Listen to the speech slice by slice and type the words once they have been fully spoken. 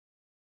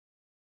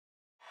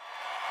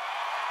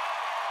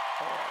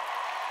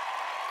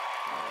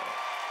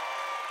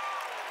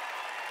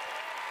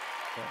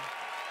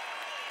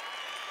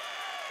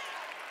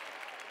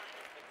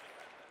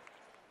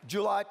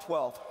July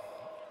 12th,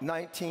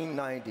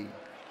 1990.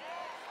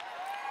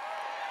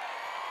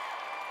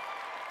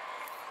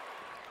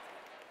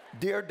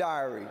 Dear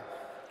Diary,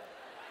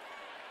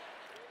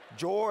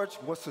 George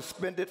was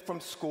suspended from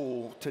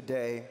school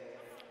today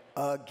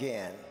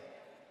again.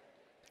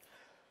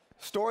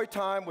 Story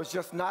time was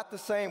just not the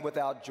same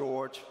without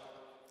George.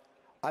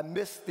 I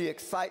missed the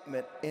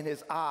excitement in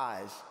his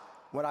eyes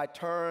when I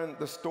turned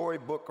the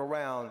storybook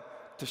around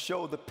to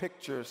show the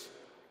pictures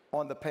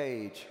on the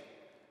page.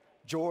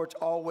 George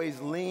always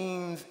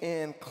leans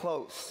in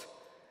close,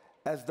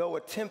 as though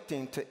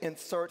attempting to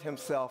insert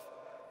himself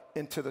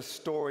into the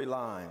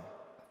storyline.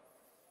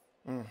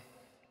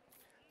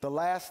 The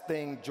last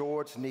thing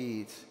George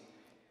needs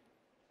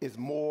is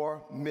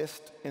more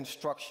missed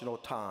instructional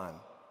time.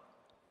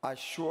 I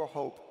sure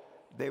hope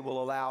they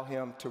will allow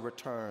him to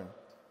return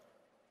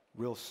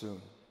real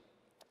soon.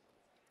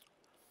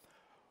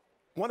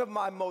 One of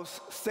my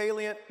most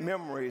salient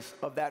memories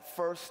of that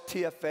first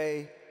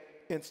TFA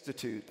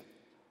Institute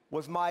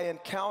was my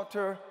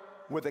encounter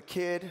with a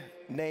kid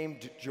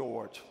named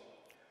George.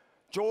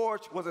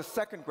 George was a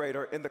second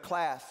grader in the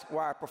class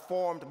where I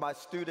performed my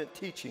student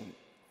teaching.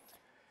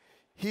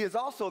 He is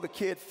also the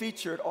kid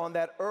featured on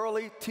that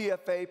early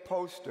TFA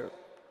poster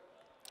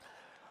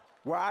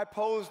where I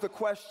posed the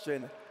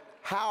question,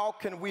 how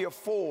can we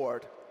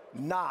afford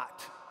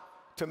not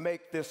to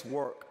make this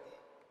work?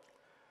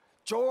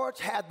 George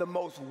had the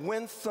most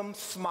winsome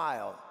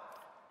smile.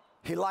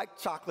 He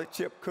liked chocolate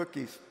chip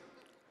cookies.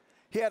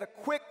 He had a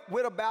quick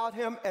wit about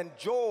him, and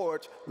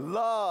George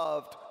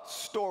loved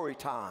story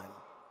time.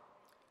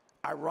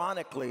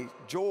 Ironically,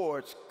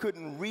 George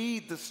couldn't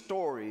read the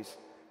stories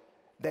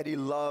that he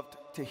loved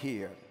to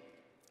hear.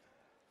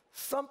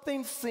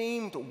 Something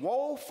seemed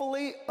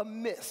woefully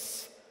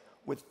amiss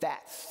with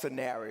that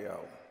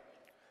scenario.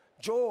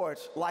 George,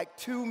 like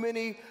too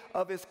many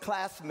of his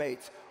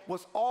classmates,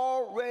 was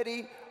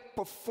already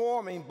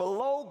performing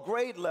below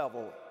grade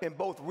level in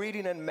both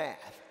reading and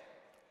math.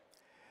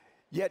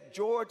 Yet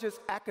George's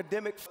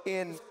academics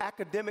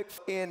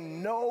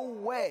in no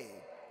way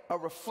a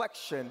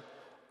reflection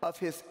of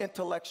his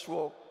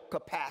intellectual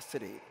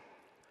capacity.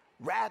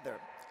 Rather,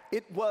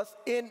 it was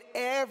in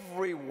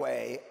every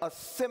way a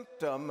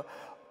symptom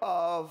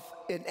of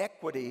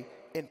inequity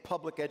in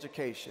public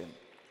education.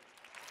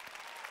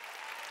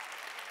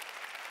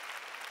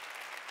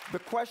 The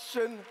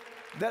question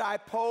that I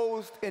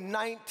posed in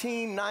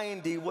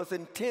 1990 was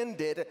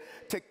intended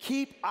to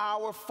keep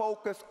our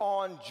focus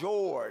on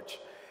George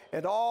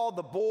and all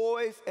the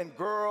boys and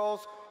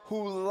girls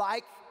who,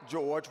 like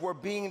George, were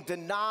being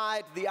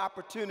denied the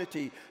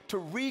opportunity to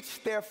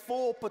reach their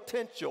full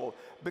potential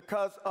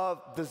because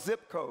of the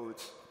zip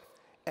codes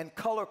and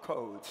color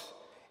codes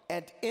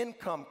and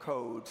income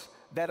codes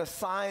that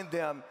assigned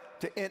them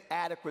to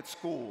inadequate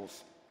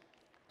schools.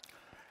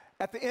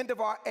 At the end of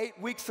our 8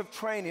 weeks of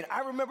training,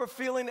 I remember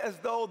feeling as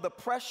though the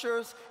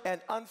pressures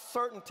and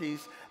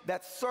uncertainties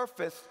that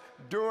surfaced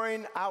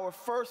during our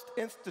first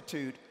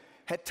institute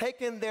had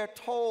taken their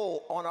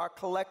toll on our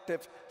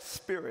collective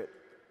spirit.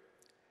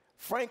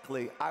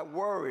 Frankly, I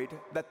worried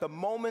that the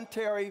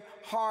momentary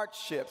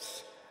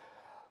hardships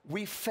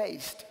we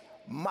faced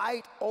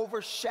might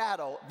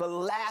overshadow the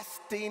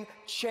lasting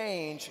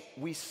change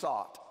we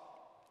sought.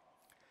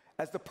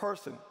 As the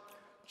person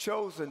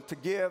chosen to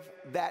give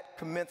that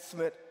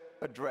commencement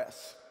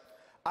address,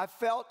 I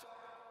felt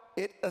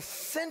it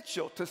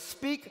essential to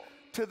speak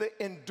to the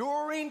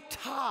enduring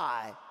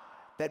tie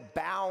that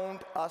bound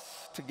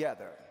us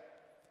together.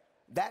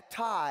 That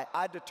tie,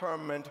 I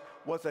determined,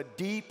 was a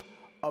deep,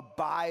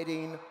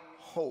 abiding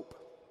hope.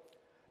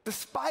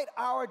 Despite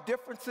our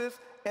differences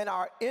and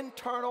our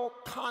internal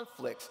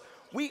conflicts,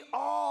 we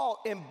all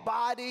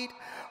embodied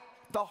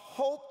the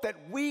hope that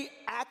we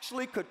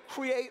actually could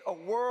create a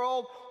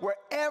world where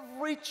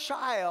every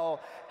child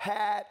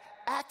had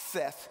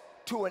access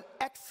to an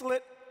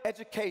excellent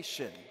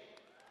education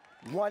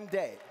one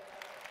day.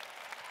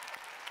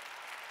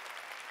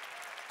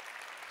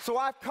 So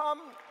I've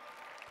come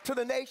to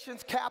the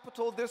nation's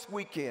capital this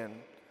weekend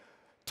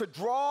to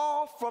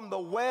draw from the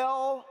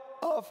well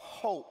of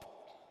hope,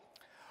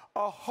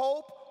 a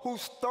hope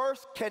whose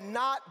thirst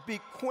cannot be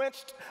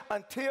quenched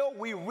until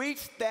we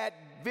reach that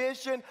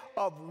vision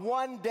of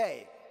one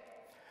day.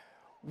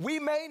 We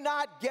may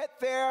not get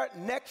there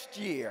next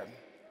year.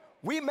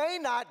 We may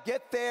not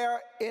get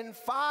there in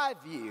 5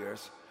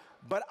 years,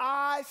 but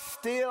I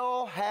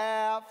still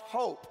have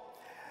hope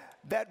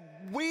that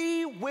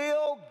we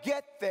will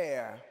get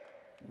there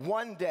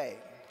one day.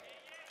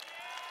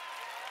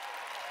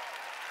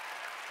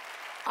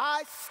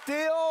 I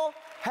still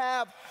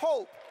have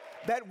hope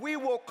that we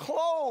will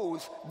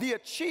close the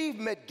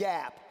achievement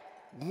gap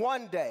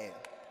one day.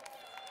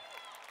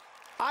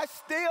 I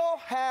still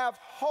have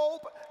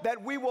hope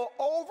that we will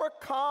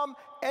overcome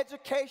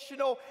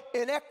educational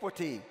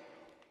inequity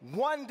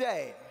one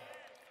day.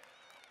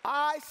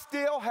 I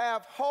still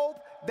have hope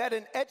that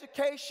an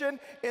education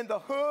in the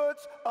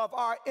hoods of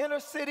our inner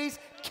cities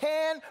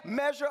can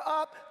measure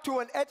up to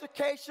an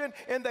education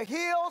in the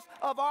hills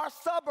of our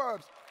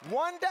suburbs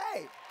one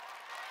day.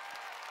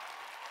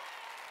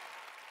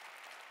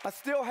 I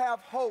still have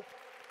hope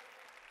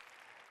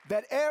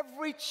that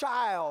every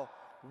child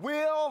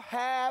will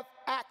have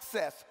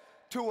access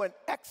to an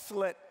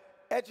excellent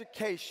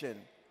education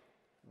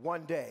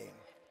one day.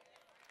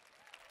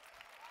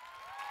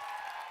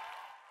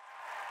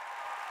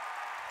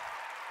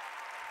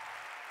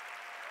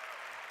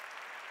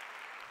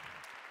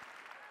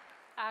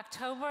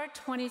 October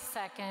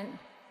 22nd,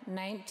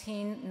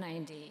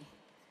 1990.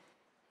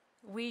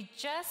 We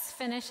just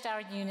finished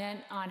our unit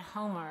on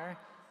Homer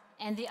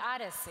and the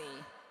Odyssey,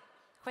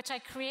 which I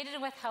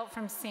created with help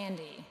from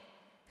Sandy,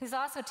 who's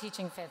also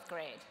teaching 5th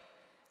grade.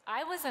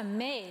 I was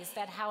amazed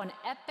at how an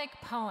epic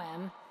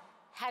poem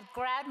had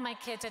grabbed my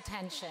kids'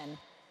 attention,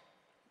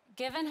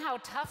 given how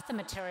tough the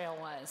material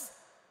was.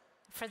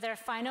 For their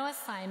final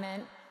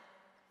assignment,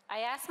 I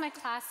asked my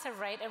class to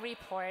write a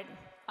report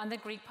on the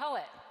Greek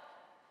poet.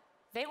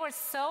 They were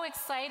so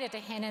excited to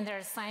hand in their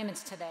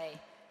assignments today.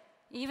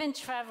 Even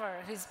Trevor,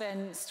 who's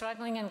been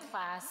struggling in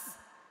class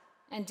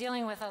and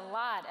dealing with a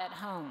lot at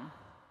home.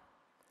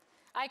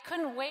 I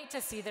couldn't wait to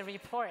see the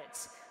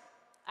reports.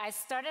 I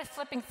started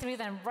flipping through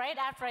them right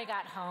after I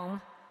got home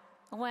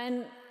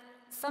when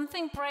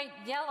something bright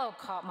yellow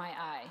caught my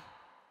eye.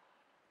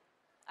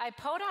 I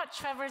pulled out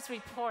Trevor's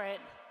report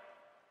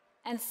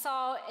and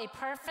saw a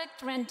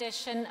perfect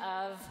rendition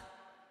of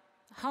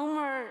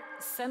Homer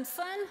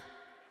Simpson.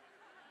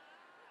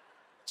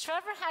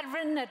 Trevor had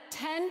written a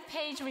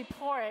 10-page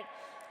report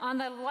on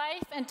the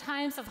life and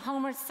times of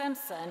Homer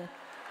Simpson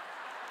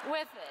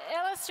with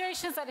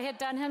illustrations that he had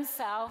done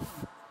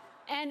himself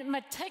and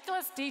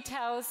meticulous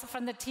details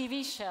from the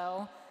TV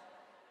show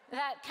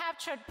that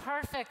captured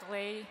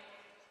perfectly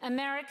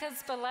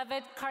America's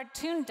beloved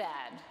cartoon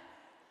dad.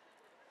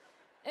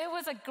 It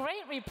was a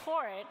great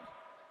report,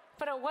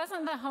 but it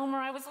wasn't the Homer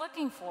I was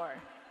looking for.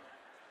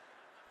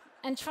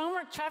 And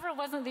Trevor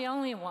wasn't the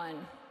only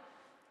one.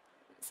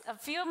 A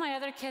few of my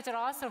other kids had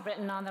also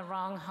written on the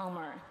wrong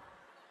Homer.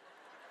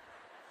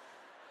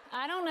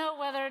 I don't know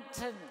whether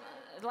to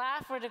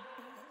laugh or to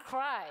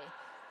cry.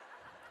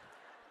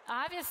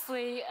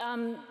 Obviously,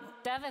 I'm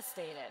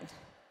devastated.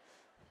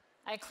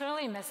 I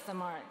clearly missed the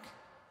mark.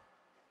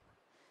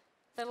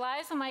 The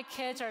lives of my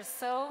kids are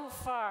so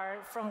far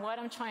from what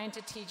I'm trying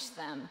to teach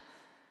them,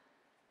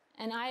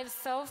 and I have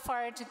so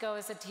far to go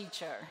as a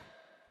teacher.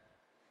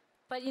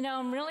 But you know,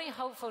 I'm really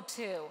hopeful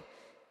too.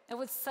 It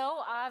was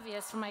so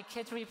obvious from my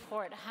kids'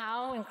 report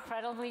how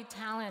incredibly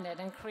talented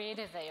and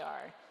creative they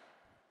are.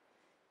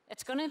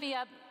 It's going to be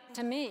up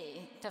to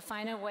me to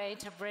find a way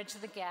to bridge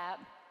the gap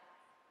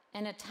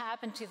and to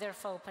tap into their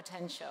full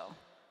potential.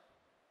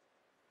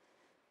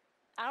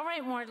 I'll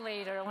write more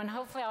later when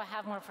hopefully I'll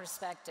have more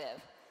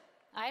perspective.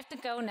 I have to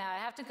go now.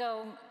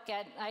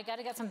 I got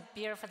to get some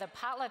beer for the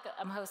potluck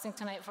I'm hosting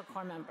tonight for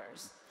Corps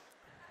members.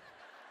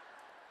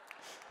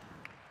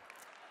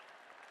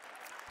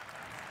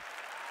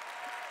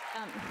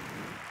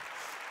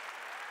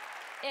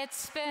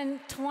 It's been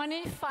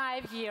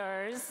 25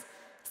 years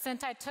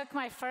since I took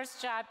my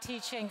first job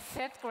teaching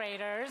 5th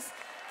graders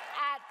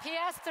at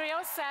PS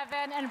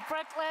 307 in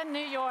Brooklyn, New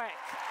York.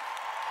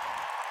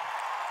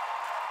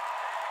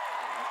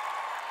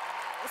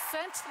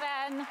 Since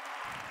then,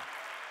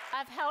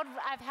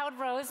 I've held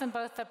roles in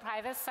both the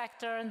private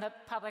sector and the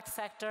public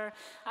sector.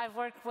 I've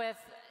worked with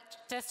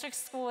district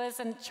schools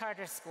and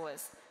charter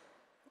schools.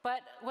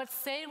 But what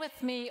stayed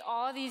with me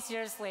all these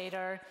years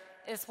later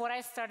is what I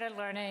started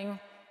learning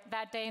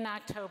that day in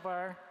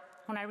October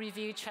when I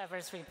reviewed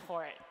Trevor's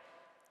report,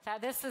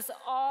 that this is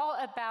all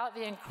about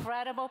the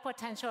incredible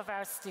potential of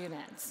our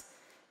students,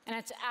 and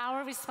it's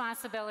our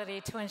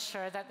responsibility to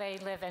ensure that they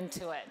live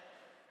into it.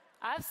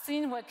 I've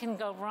seen what can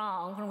go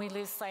wrong when we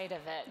lose sight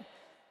of it,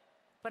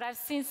 but I've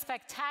seen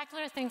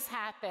spectacular things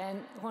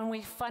happen when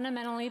we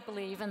fundamentally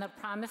believe in the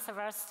promise of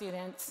our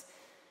students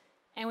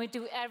and we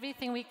do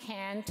everything we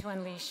can to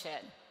unleash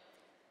it.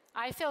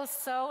 I feel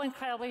so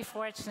incredibly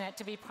fortunate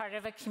to be part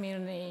of a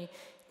community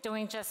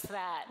doing just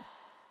that.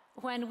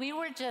 When we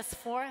were just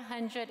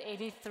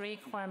 483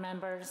 Corps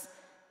members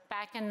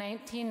back in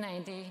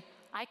 1990,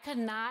 I could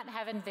not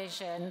have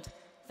envisioned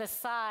the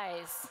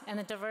size and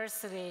the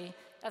diversity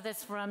of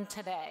this room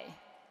today.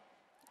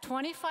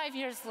 25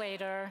 years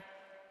later,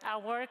 our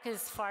work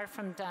is far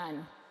from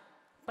done,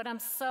 but I'm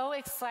so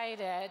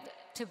excited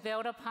to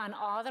build upon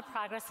all the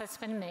progress that's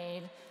been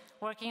made,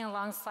 working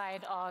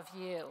alongside all of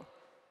you,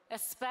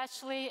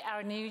 especially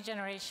our new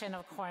generation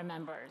of Corps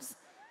members.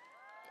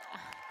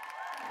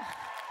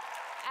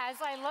 As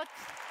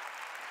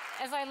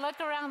I look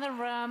around the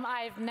room,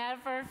 I've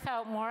never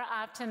felt more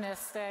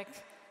optimistic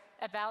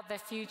about the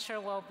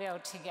future we'll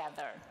build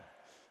together.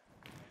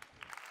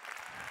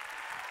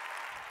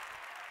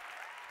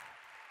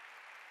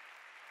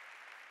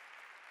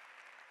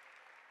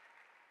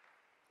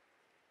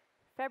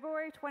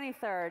 February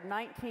 23rd,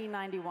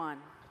 1991.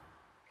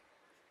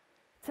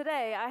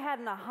 Today, I had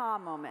an aha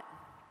moment.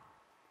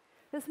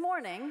 This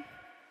morning,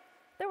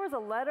 there was a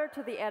letter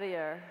to the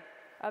editor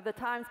of the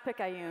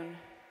Times-Picayune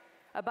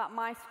about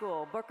my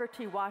school, Booker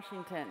T.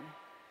 Washington,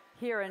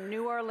 here in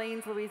New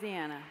Orleans,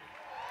 Louisiana.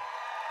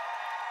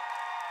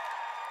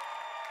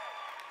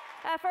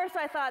 At first,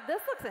 I thought,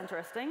 this looks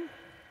interesting.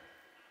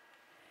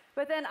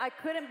 But then I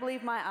couldn't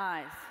believe my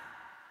eyes.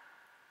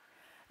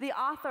 The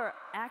author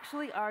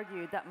actually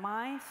argued that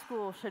my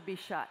school should be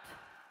shut,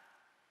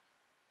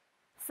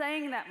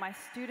 saying that my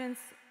students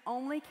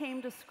only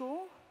came to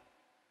school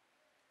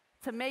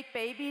to make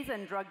babies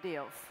and drug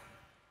deals.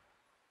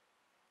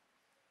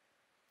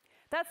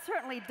 That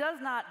certainly does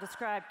not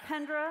describe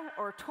Kendra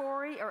or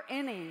Tori or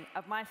any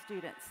of my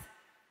students.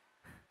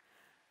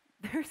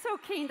 They're so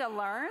keen to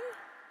learn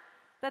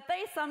that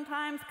they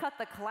sometimes cut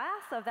the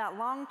class of that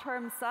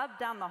long-term sub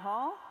down the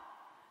hall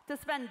to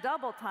spend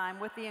double time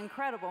with the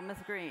incredible Miss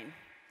Green.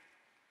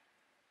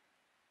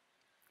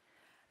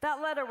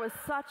 That letter was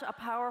such a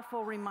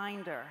powerful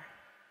reminder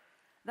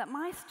that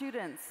my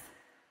students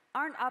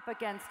aren't up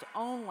against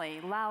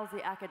only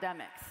lousy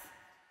academics.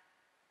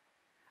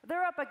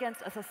 They're up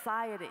against a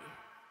society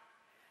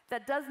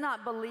that does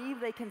not believe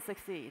they can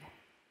succeed.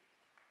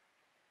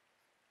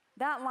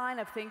 That line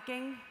of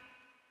thinking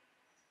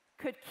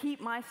could keep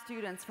my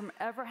students from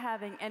ever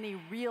having any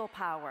real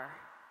power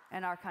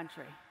in our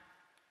country.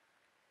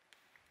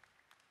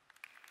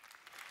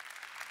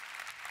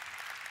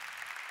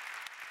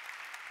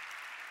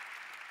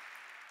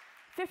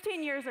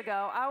 "15 years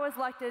ago, I was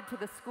elected to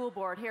the school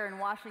board here in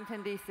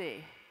Washington,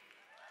 D.C.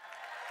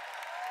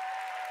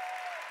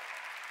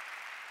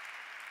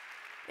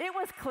 It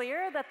was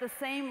clear that the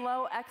same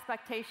low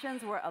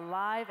expectations were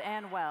alive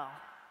and well.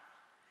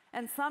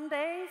 And some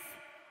days,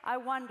 I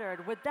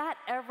wondered, would that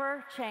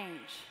ever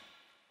change?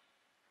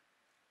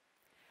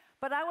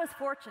 But I was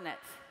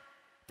fortunate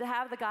to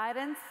have the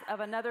guidance of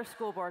another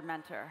school board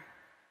mentor,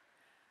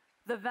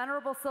 the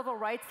venerable civil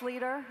rights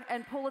leader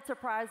and Pulitzer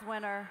Prize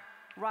winner,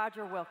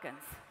 Roger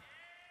Wilkins.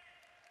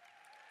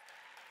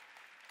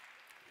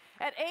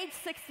 At age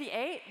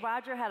 68,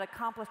 Roger had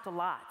accomplished a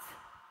lot.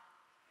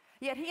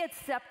 Yet he had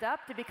stepped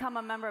up to become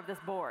a member of this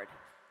board.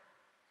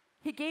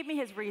 He gave me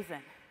his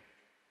reason.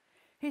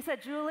 He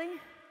said, "Julie,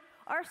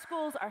 our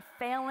schools are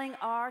failing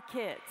our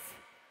kids.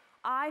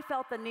 I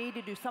felt the need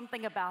to do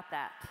something about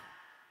that.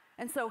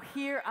 And so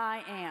here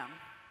I am.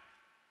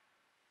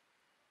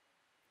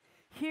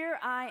 Here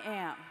I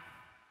am.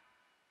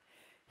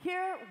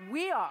 Here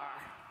we are.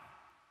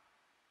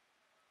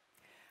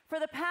 For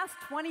the past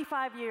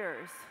 25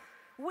 years,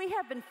 we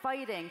have been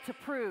fighting to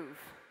prove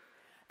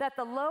that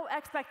the low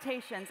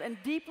expectations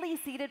and deeply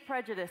seated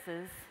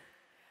prejudices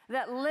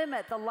that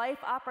limit the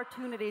life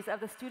opportunities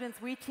of the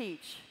students we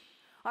teach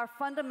are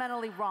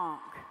fundamentally wrong.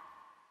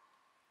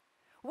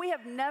 We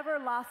have never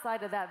lost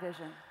sight of that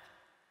vision.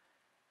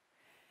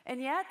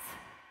 And yet,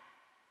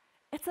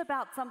 it's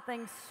about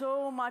something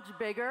so much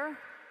bigger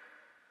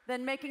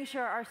than making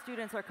sure our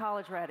students are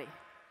college ready.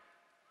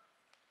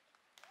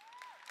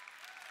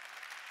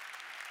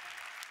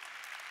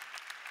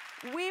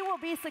 We will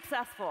be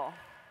successful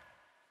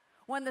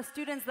when the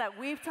students that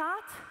we've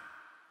taught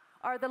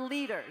are the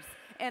leaders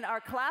in our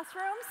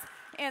classrooms,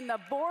 in the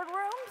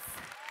boardrooms,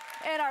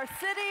 in our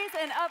cities,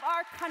 and of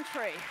our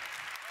country.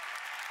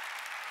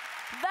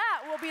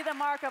 That will be the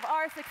mark of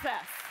our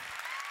success.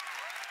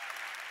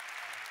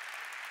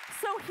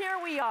 So here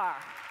we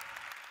are.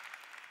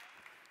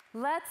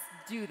 Let's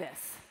do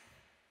this.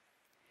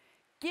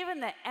 Given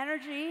the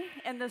energy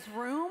in this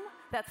room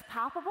that's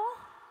palpable,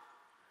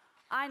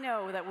 I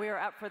know that we are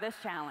up for this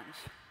challenge.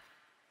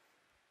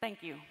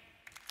 Thank you.